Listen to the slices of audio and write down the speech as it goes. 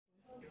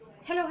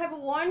Hello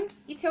everyone,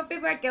 it's your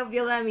favorite girl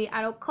Violami,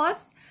 and of course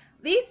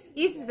this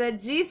is the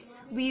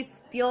gist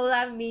with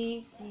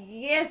Violami.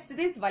 Yes,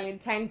 today's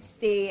Valentine's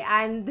Day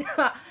and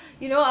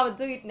I'll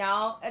do it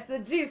now. It's a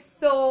gist.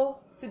 So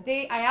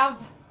today I have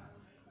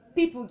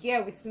people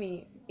here with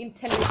me,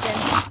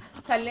 intelligent,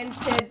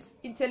 talented,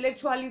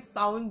 intellectually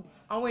sound,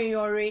 and when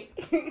you're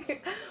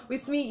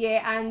with me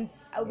here, and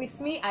with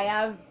me I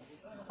have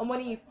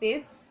Omoni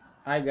Faith.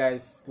 Hi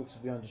guys, good to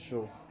be on the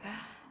show.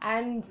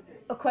 And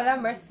Okola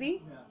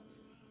Mercy.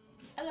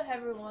 Hello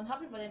everyone,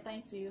 happy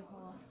Valentine to you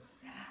all.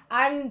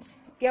 And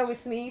here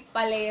with me,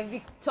 Pale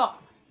Victor.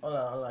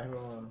 Hola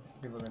everyone,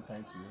 happy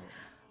Valentine to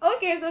you.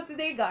 Okay, so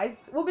today guys,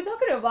 we'll be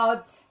talking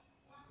about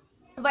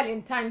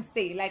Valentine's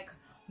Day, like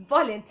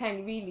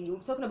Valentine really. We'll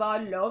be talking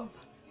about love,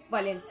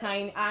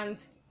 Valentine,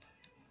 and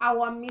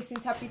our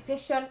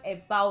misinterpretation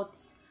about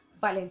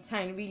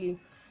Valentine really.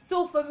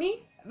 So for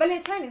me,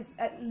 Valentine is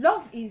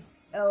love is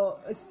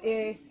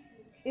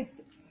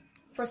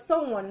for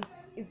someone.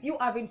 It's you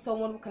having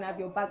someone who can have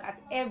your back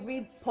at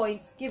every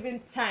point given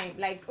time.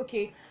 Like,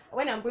 okay,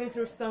 when I'm going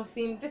through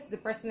something, this is the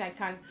person I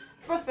can.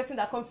 First person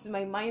that comes to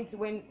my mind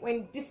when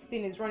this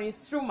thing is running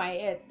through my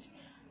head.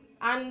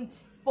 And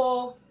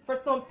for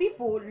some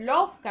people,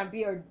 love can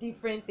be a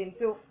different thing.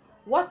 So,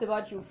 what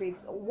about you,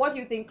 Faith? What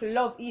do you think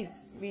love is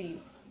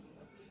really?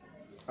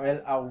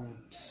 Well,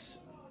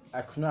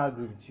 I could not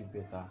agree with you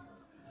better.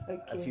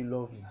 Okay. I feel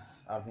love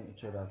is having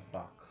each other's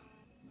back.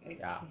 Okay.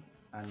 Yeah,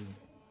 and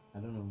I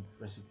don't know,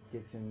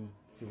 reciprocating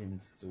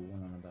feelings to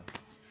one another.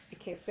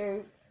 Okay,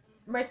 so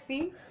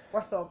Mercy,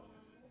 what's up?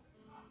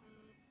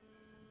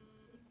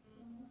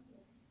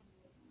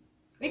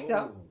 Victor?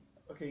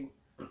 Oh, okay.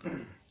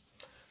 From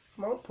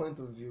my own point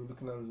of view,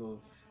 looking at love,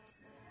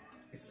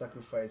 it's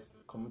sacrifice,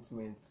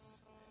 commitment.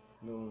 It's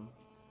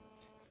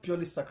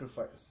purely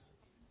sacrifice.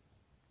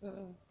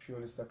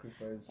 Purely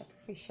sacrifice.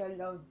 Sacrificial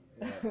love.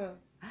 Yeah.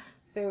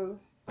 So,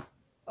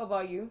 what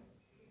about you?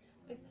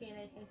 Okay,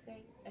 like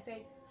I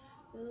said,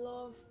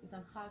 love is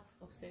an act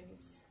of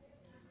service.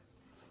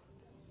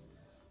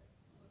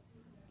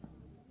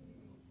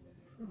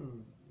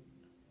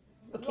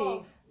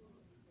 Okay.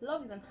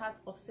 Love is an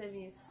act of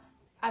service.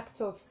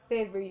 Act of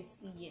service.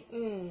 Yes.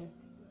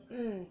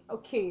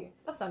 Okay,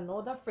 that's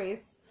another phrase.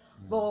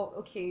 But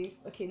okay,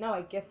 now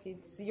I get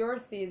it.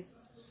 Yours is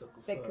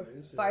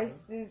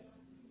sacrifices,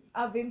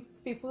 having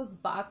people's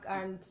back,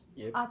 and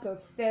Yep. act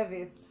of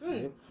service.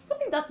 Yep.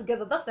 Putting that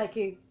together, that's like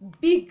a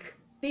big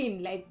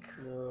thing. Like,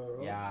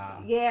 Yeah.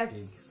 yes. it's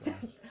big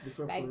stuff.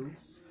 Different Like,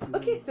 points.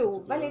 okay, so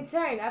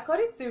Valentine,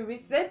 according to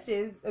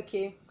researchers,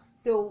 okay,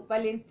 so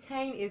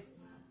Valentine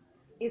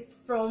is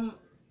from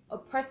a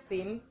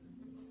person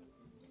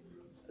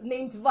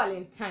named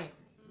Valentine.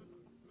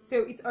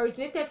 So it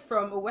originated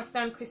from a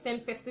Western Christian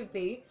festive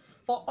day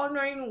for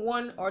honoring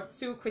one or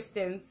two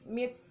Christians,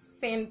 made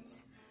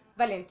Saint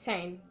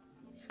Valentine,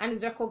 and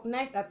is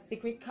recognized as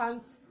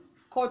significant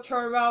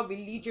cultural,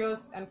 religious,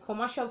 and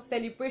commercial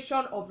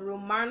celebration of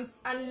romance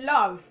and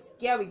love.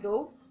 Here we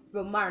go,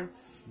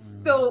 romance.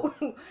 So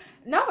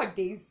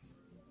nowadays,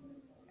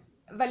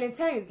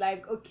 Valentine is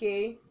like,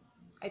 okay,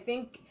 I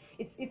think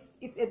it's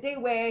a day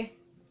where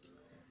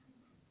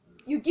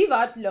you give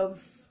out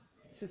love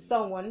to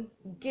someone,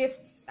 gifts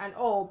and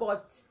all,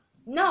 but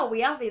now we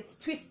have it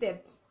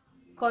twisted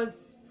because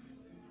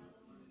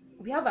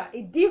we have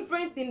a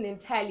different thing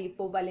entirely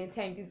for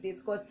Valentine these days,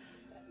 because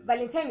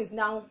Valentine is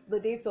now the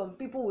day some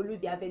people will lose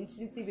their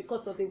virginity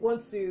because of they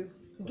want to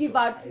give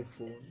out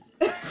iPhone.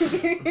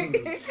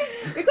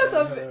 because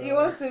of you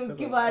want to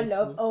give out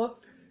love, or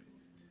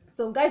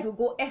some guys will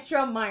go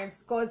extra miles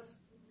because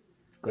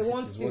they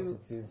want it is to. what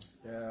it is.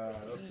 Yeah,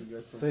 that's to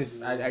get So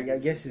it's I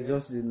guess it's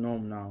just the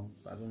norm now.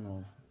 I don't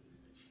know.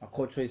 Our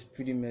culture is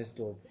pretty messed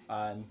up,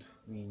 and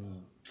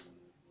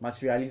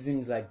materialism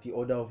is like the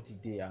order of the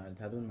day, and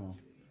I don't know.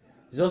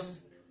 It's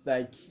just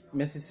like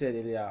Messi said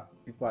earlier,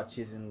 people are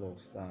chasing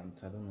lust and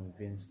I don't know,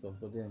 vain stuff,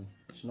 but then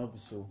it should not be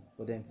so.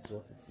 But then it's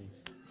what it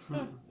is.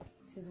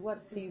 This is what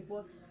it is.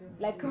 What it is.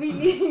 Like,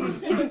 really,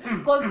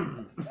 because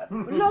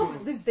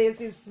love these days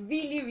is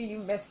really, really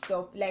messed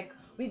up. Like,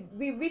 we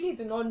really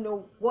do not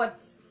know what.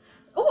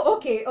 Oh,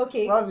 okay.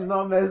 Love is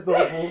not messed up.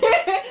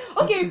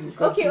 Okay.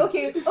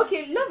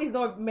 Love is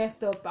not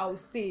messed up, I would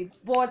say,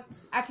 but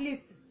at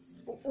least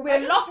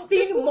we're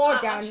lusting more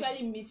than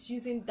actually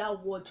misusing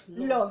that word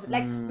love.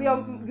 Like, we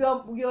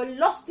are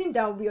lusting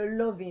than we are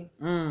loving.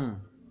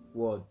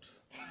 Word.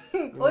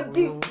 Oh,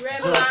 deep.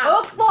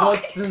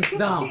 Jot things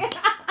down.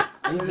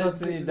 He's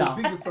jotting it There's a down.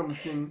 big difference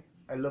between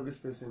I love this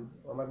person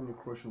or I'm having a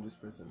crush on this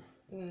person.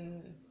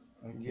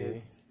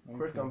 Okay.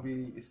 Crush can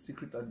be a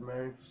secret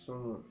admiring for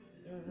someone.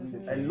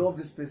 I love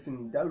this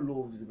person. That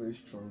love is a very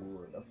strong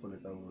word. That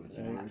four-letter word. It's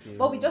very strong.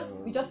 But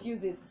we just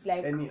use it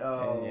like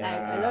Anyhow. like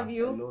I love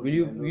you. Will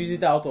you use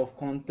it out of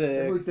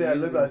context? People say I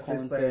love you Use it at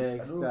first sight. I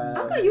don't do How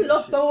that. can you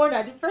love someone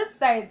at the first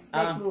sight?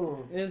 Like,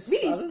 No. really,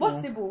 it's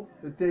possible.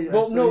 They tell you, I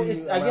But saw no, you,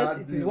 it's I my guess heart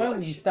it is beat. when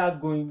we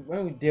start going,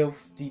 when we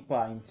delve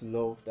deeper into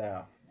love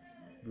that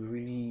we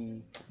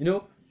really,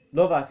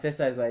 love at first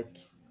sight is like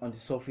on the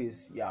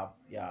surface, yeah,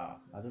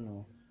 I don't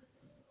know,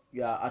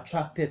 you are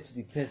attracted to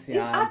the person.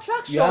 It's and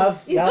attraction. You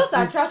have Just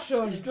this,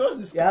 attraction. It's just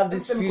this. You have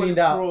this let me call feeling it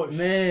that crush.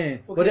 man,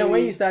 Okay. but then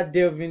when you start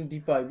delving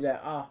deeper, you be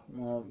like,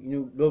 no, love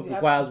You have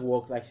requires to-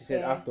 work, like she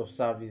said, yeah. act of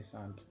service,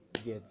 and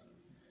you get.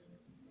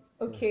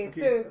 Okay,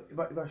 Okay, so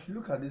if I should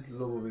look at this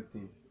love of a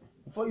thing,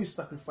 before you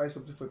sacrifice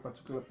something for a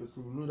particular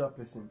person, you know that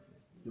person,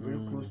 you're very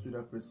close to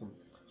that person.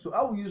 So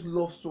how will you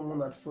love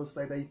someone at first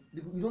sight?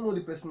 You don't know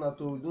the person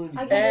at all. You don't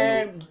know the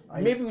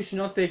video. Maybe we should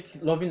not take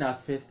loving at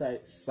first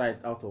sight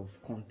out of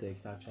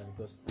context, actually,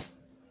 because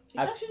It's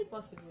actually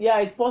possible. yeah,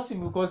 it's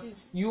possible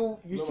because you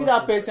see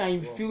that person and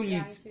you feel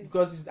Yeah, it, it is.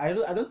 because I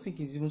don't think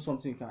it's even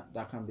something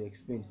that can be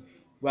explained.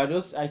 But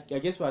I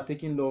guess we are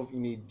taking love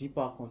in a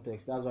deeper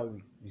context. That's why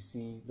we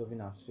see loving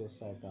at first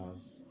sight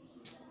as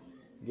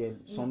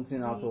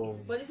something out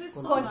of But this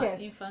is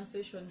Context.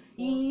 infatuation.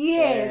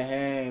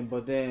 yes.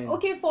 but then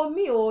Okay, for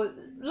me,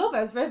 love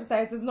at first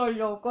sight is not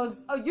love because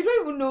you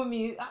don't even know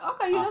me. How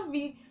can you love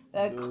me?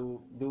 Like,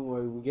 don't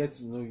worry, we get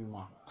to know you,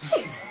 ma.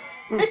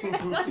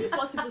 It's actually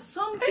possible.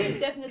 Something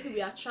definitely be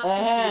attracted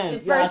to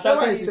it. You are attracted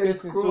I to said the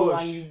it's person, so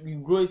crush. and you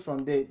grow it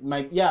from there.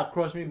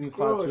 Crush, maybe It's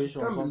crush,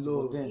 infatuation it or can't be something,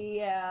 but love. then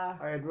yeah.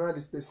 I admire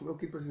this person.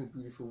 Okay, this person is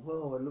beautiful.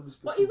 Wow, I love this person.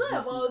 But it's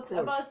not Beautiful.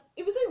 about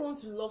if you say you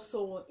want to love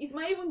someone, it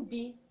might even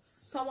be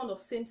someone of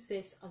same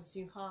sex as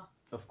you are.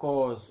 of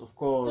course.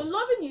 So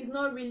loving is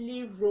not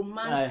really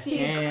romantic.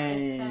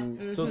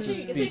 So to So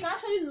you speak. can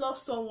actually love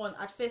someone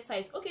at first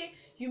sight. Okay,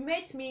 you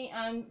met me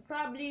and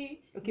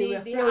probably Okay,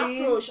 the we're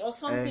flowing. approach or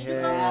something. You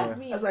can love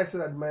me. That's why I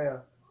said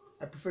admire.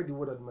 I prefer the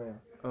word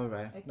admire. All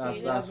right, Okay,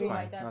 that's let's fine. go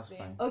like that That's then.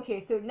 fine. Okay,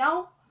 so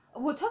now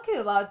we're talking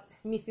about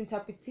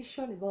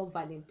misinterpretation about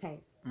Valentine.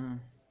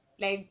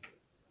 Like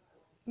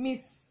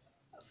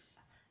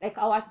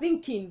our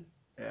thinking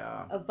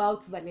Yeah.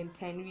 about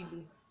Valentine,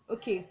 really.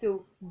 Okay,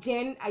 so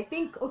then I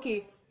think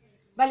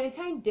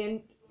Valentine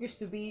then used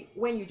to be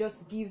when you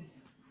just give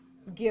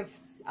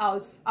gifts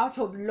out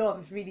of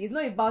love. Really, it's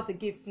not about the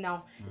gifts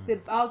now. It's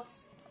about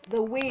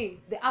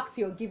the act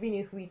you're giving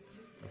it with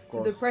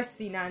to the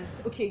person, and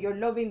you're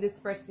loving this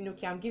person.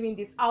 Okay, I'm giving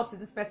this out to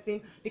this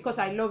person because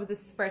I love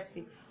this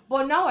person.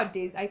 But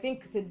nowadays I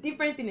think it's a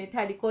different thing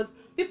entirely, because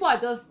people are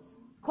just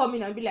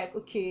coming and be like,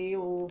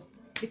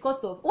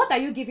 because of what are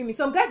you giving me?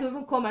 Some guys will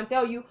even come and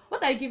tell you,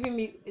 what are you giving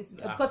me is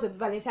because of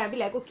Valentine. I'll be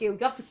like, okay, you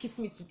have to kiss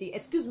me today.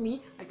 Excuse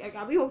me,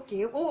 are we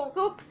okay?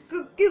 Go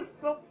kiss.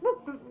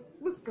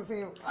 Who's kissing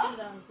you? Calm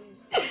down, please.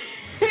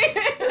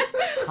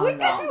 Calm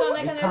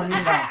down. I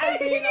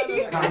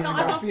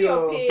I can feel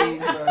your pain.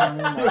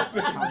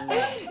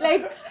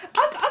 Like,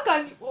 how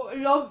can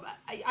you love?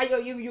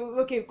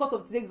 You because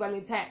of today's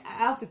Valentine, I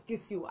have to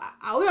kiss you.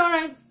 Are we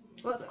alright?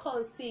 Of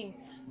course, see,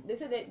 they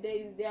say that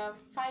there are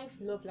 5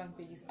 love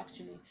languages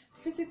actually.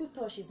 Physical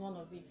touch is one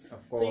of it, so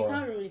you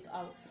can't rule it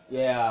out.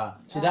 Yeah,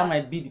 so that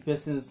might be the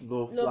person's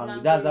love language.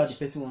 language. That's how the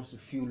person wants to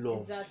feel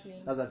love. Exactly.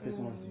 That's how the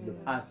person wants to be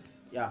loved.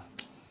 And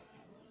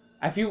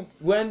I feel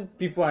when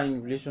people are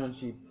in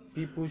relationship,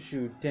 people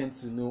should tend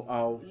to know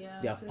how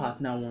their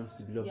partner wants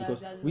to be loved,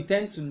 because we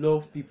tend to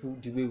love people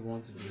the way we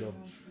want to be loved.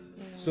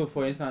 So,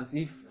 for instance,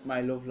 if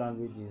my love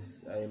language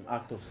is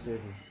act of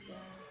service,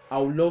 I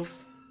will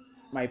love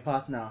my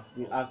partner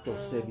with act of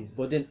service,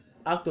 but then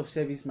act of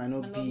service might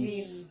not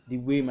be the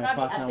way my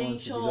partner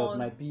wants to be loved.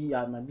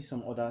 Might be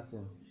some other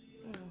thing.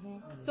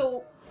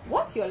 So,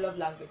 what's your love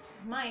language?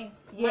 Mine,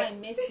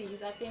 Messi,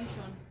 is attention.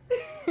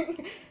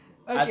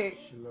 Okay.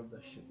 She love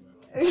that shit, man.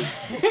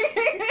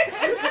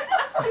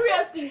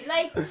 Seriously,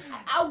 like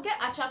I'll get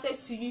attracted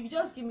to you if you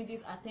just give me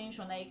this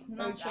attention, like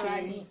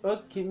naturally.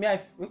 Okay,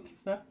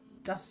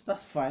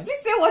 that's fine.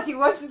 Please say what you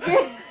want to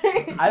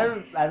say.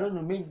 I don't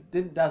know. Maybe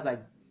that's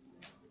like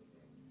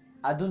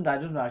I don't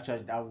know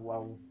actually. I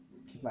will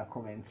keep my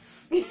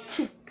comments.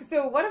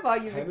 So what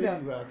about you, I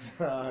Victor? know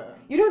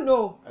you You don't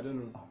know. I don't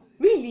know.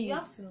 Really? You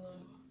have to know.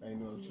 I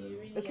know actually.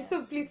 Really Okay, have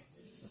so to. please,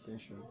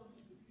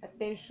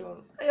 Attention.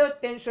 you're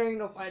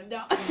tensioning up and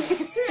down.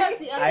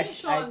 Seriously,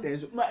 attention.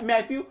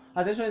 I feel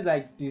attention is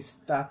like the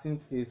starting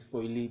phase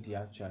for a lady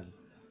actually.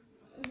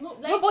 No,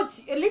 No,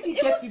 but a lady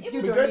gets you build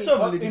on Majority it. of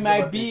the ladies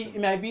love attention.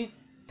 It might be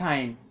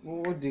time.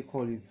 What do they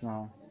call it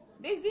now?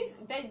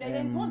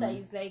 There's one that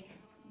is like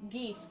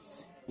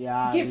gifts.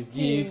 Yeah, Gifting. it's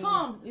gifts.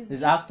 Some is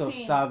There's act of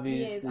gifting.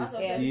 service. Yes, There's act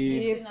of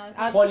gifts. service,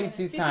 Act-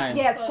 quality time.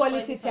 Yes, touch,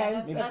 quality time,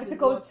 that's the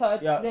physical word.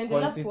 touch. Yeah, Then the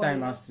last quality one time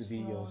is- has to be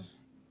yours.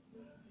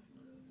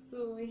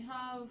 So we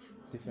have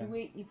Different. the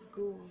way it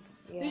goes.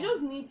 Yeah. So you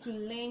just need to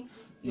learn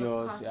your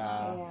Yours,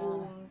 partner's yeah.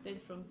 own. Then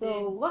from So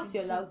there, what's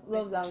your into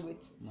love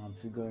language? I'm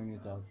figuring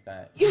it out,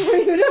 guys.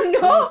 You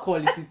don't know?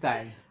 Quality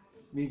time,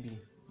 maybe.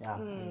 Yeah, I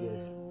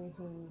guess.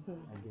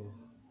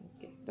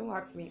 Okay, don't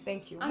ask me.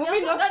 Thank you. And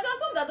Moving on. there's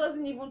some that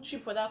doesn't even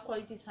trip for that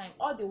quality time.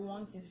 All they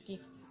want is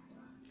gifts.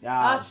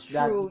 Yeah, That's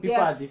true. People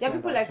are Yeah, different.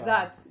 people like actually.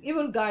 that.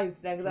 Even guys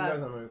like You that.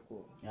 guys are very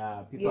cool.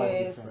 Yeah, people are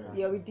Yes, different.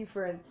 yeah, we're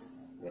different.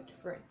 We're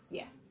different.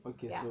 Yeah.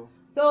 Okay, Yeah. so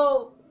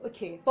So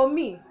okay, for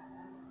me,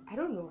 I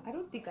don't know. I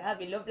don't think I have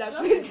a love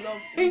language. Just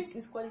love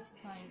is quality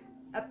time.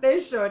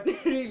 attention,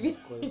 really.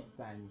 Quality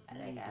time. I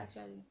like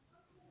actually.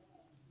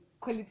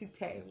 Quality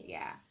time,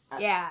 yeah.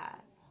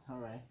 All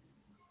right.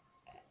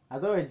 I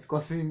thought we were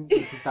discussing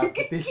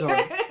misinterpretation.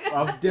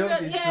 I've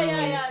delved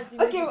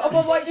into. Okay,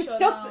 but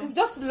it's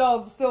just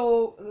love.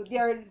 So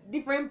there are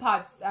different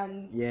parts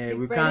and we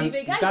So can't.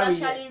 if a guy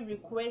is actually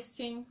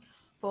requesting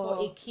for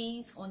a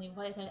kiss on a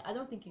Valentine, I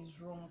don't think it's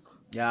wrong.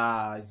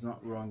 Yeah, it's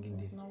not wrong in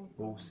the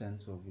whole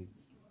sense of it.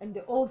 In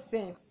the whole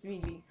sense,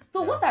 really.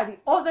 So what are the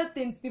other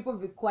things people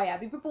require?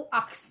 People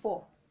ask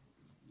for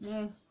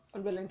on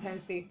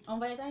Valentine's Day? On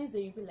Valentine's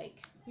Day, you'll be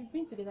like, we've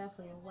been together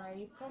for a while.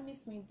 You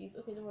promised me this.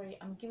 Okay, don't worry.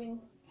 I'm giving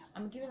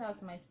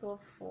out my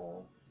stuff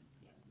for.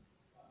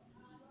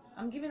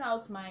 I'm giving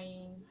out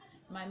my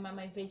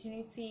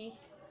virginity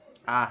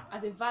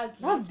as a value.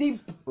 That's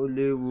deep.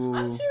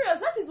 I'm serious.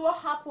 That is what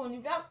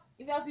happened.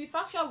 If you have to be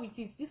factual with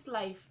it, this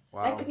life.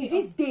 Wow. Like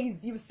these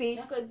days, you say.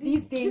 Like,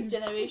 these days, this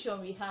generation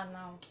we have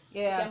now.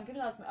 Yeah. Okay, I'm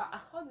giving out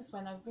all this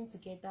when I've been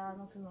together,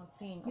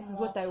 nothing. This is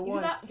what I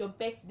want. Is that your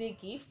birthday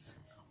gift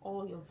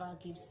or your val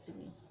gift to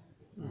me?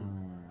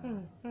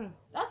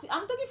 That's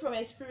I'm talking from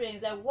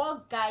experience. Like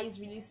what guys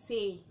really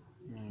say.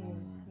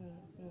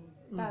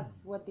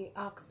 That's what they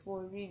ask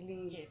for,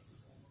 really.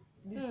 Yes.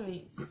 These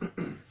days.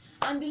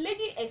 And the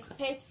lady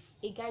expects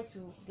a guy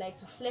to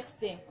flex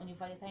them on a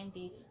Valentine's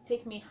Day.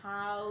 Take me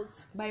out.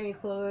 Buy me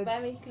clothes.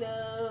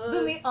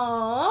 Do me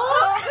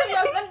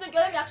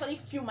let me actually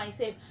feel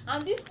myself.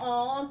 And this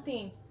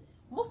thing,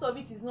 most of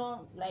it is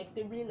not like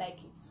they really like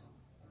it. It's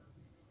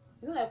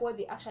not like what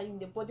they actually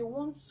need, but they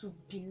want to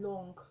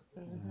belong.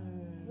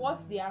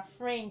 What their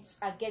friends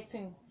are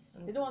getting,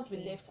 they don't want to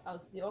be left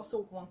out. They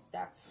also want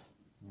that.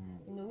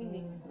 You know, we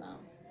need this now.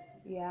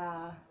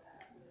 Yeah.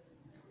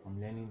 I'm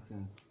learning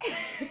things.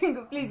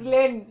 Please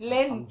learn.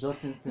 I'm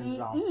jotting things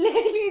down. Learn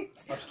it.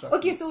 Abstract.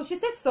 Okay, so she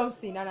said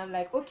something, and I'm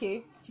like,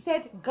 okay. She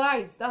said,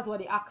 guys, that's what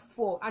they asked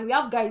for, and we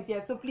have guys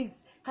here, so please,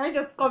 can you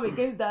just come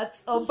against that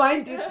or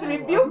bind it,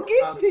 rebuke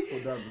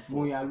it?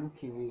 Moya,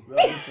 look away.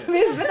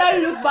 Please better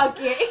look back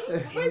here.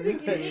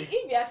 Basically, if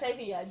you actually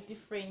think you are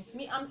different,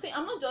 I'm saying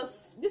I'm not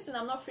just this thing.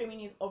 I'm not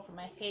framing it up from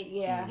my head.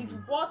 Yeah, it's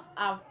what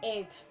I've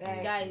heard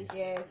guys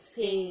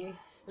say.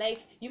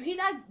 Like you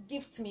either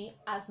gift me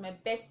as my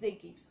birthday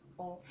gifts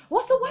or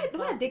what? So why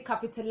are they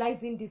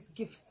capitalizing this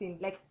gifting?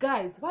 Like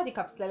guys, why are they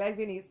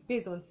capitalizing it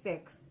based on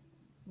sex?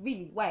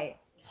 Really? Why?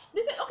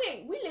 They say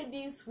okay, we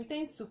ladies we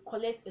tend to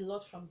collect a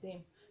lot from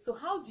them. So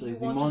how do you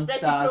the want to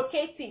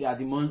reciprocate it? Yeah,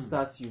 the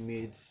monsters you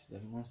made.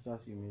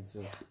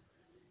 So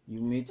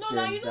you made them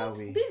that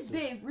way. These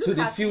days, so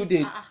they feel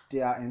they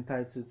are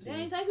entitled to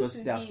it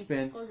because they have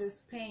spent a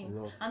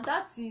lot. And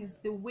that is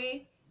the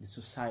way the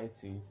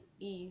society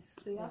is.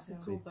 So you have to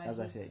go by it. As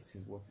I said, it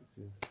is what it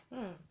is.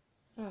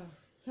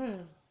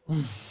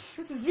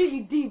 This is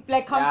really deep.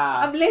 Like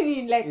I'm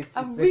learning. Like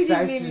I'm really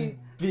learning.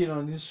 Being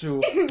on this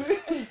show.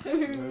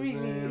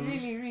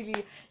 really.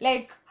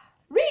 Like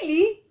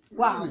really.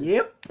 Wow.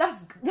 Yep.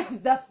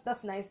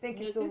 That's nice. Thank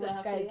you so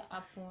much, guys.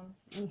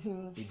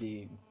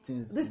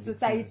 This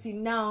society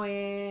now,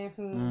 you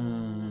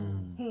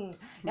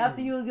have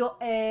to use your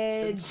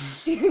edge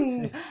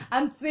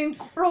and think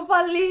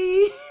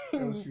properly.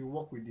 Else you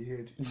walk with the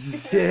head.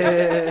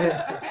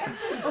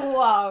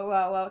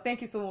 Wow.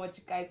 Thank you so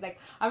much, guys. Like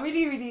I'm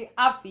really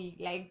happy.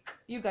 Like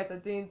you guys are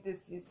doing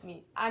this with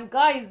me. And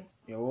guys,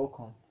 you're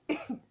welcome.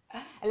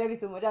 I love you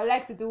so much. I would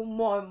like to do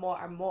more and more.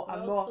 I'm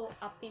so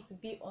happy to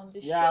be on the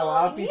show. Yeah,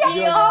 we're happy to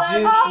be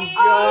on the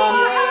show.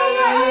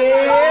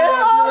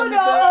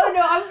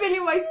 No, I'm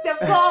feeling myself.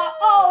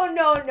 Oh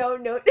no.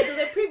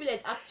 It's a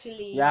privilege,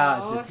 actually.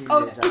 Yeah, it's a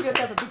privilege. Give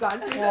yourself a big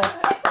hand.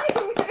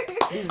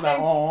 This is my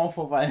on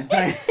for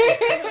Valentine.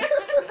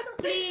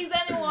 Please,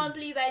 anyone,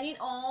 please, I need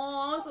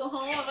on to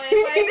home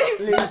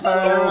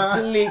Valentine.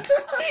 Please.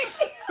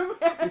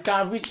 You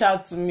can reach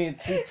out to me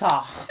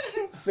Twitter.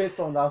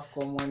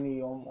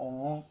 Faith_money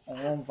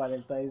on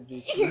Valentine's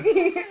Day.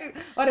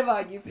 What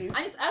about you, please?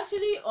 And it's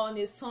actually on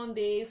a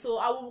Sunday, so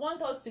I would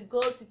want us to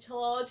go to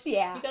church.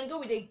 Yeah. You can go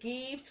with a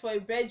gift for a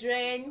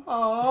brethren.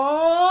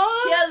 Oh.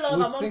 Share love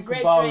among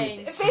brethren.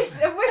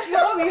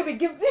 What will you be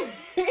gifting?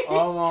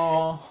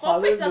 For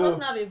first, I'm not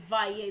gonna have a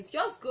vie yet.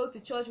 Just go to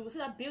church. We'll see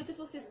that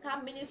beautiful sister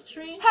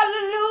ministering.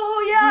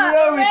 Hallelujah!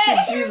 Glory to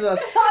Jesus.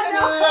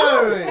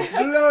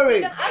 Glory.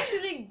 You can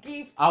actually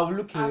gift. I'll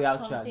look away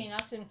actually.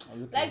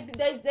 Like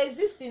there's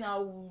this thing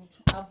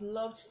I've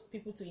loved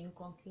people to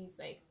inculcate,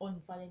 like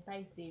on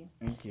Valentine's Day.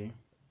 Okay.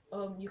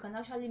 You can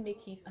actually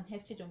make it an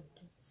exchange of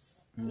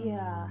gifts.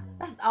 Yeah,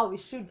 that's how it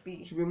should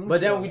be. But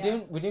then we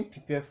didn't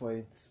prepare for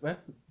it. Well,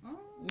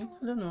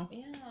 I don't know.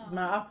 Yeah. It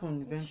might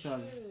happen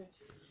eventually.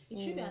 It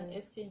should be an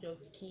exchange of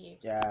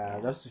gifts. Yeah,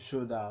 just to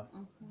show that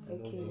I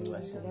love Okay, you, I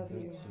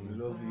celebrate you. You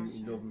love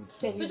me.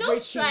 So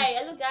just try.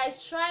 Hello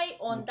guys, try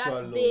on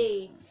that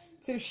day.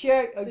 to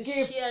share a to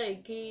gift. share a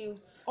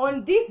gift.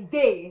 On this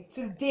day,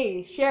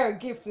 today, share a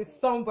gift with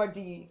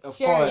somebody. Of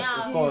share course, a of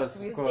gift course,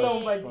 with of course,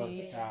 somebody. of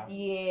course, yeah.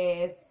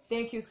 Yes.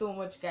 Thank you so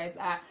much, guys.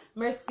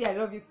 Mercy, I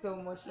love you so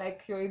much.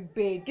 Like, you're a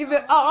babe. Give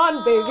it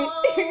on, baby.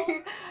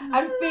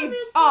 And Faith,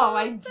 oh,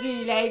 my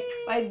G. Like,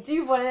 my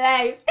G for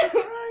life.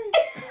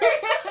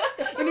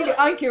 You need the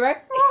anki, right?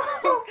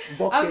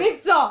 And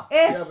Victor.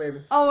 Yeah,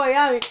 baby. Oh, my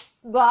God.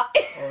 But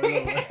Oh,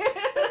 no.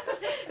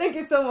 thank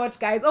you so much,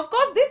 guys. Of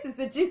course, this is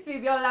the gist with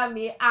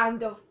Biolami,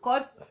 and of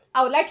course,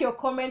 I would like your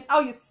comments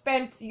how you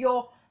spent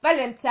your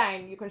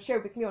Valentine. You can share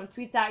it with me on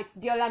Twitter. It's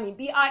Biolami,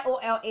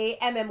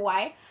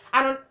 BIOLAMMY,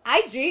 and on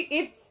IG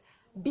it's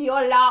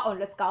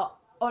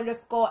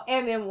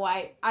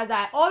Biola__MMY. As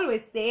I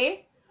always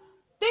say,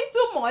 think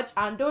too much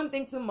and don't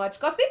think too much,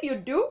 because if you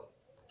do,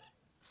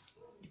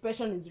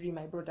 depression is real,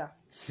 my brother.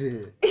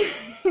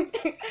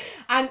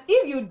 And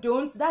if you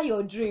don't, that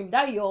your dream,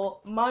 that your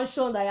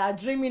mansion that you are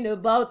dreaming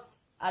about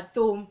at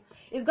home,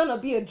 is gonna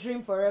be a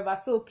dream forever.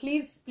 So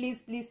please,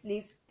 please, please,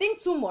 please think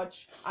too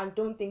much and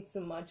don't think too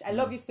much. I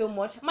love you so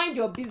much. Mind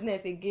your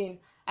business again.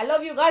 I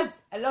love you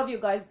guys. I love you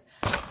guys.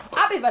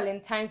 Happy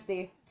Valentine's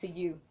Day to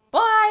you.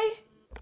 Bye.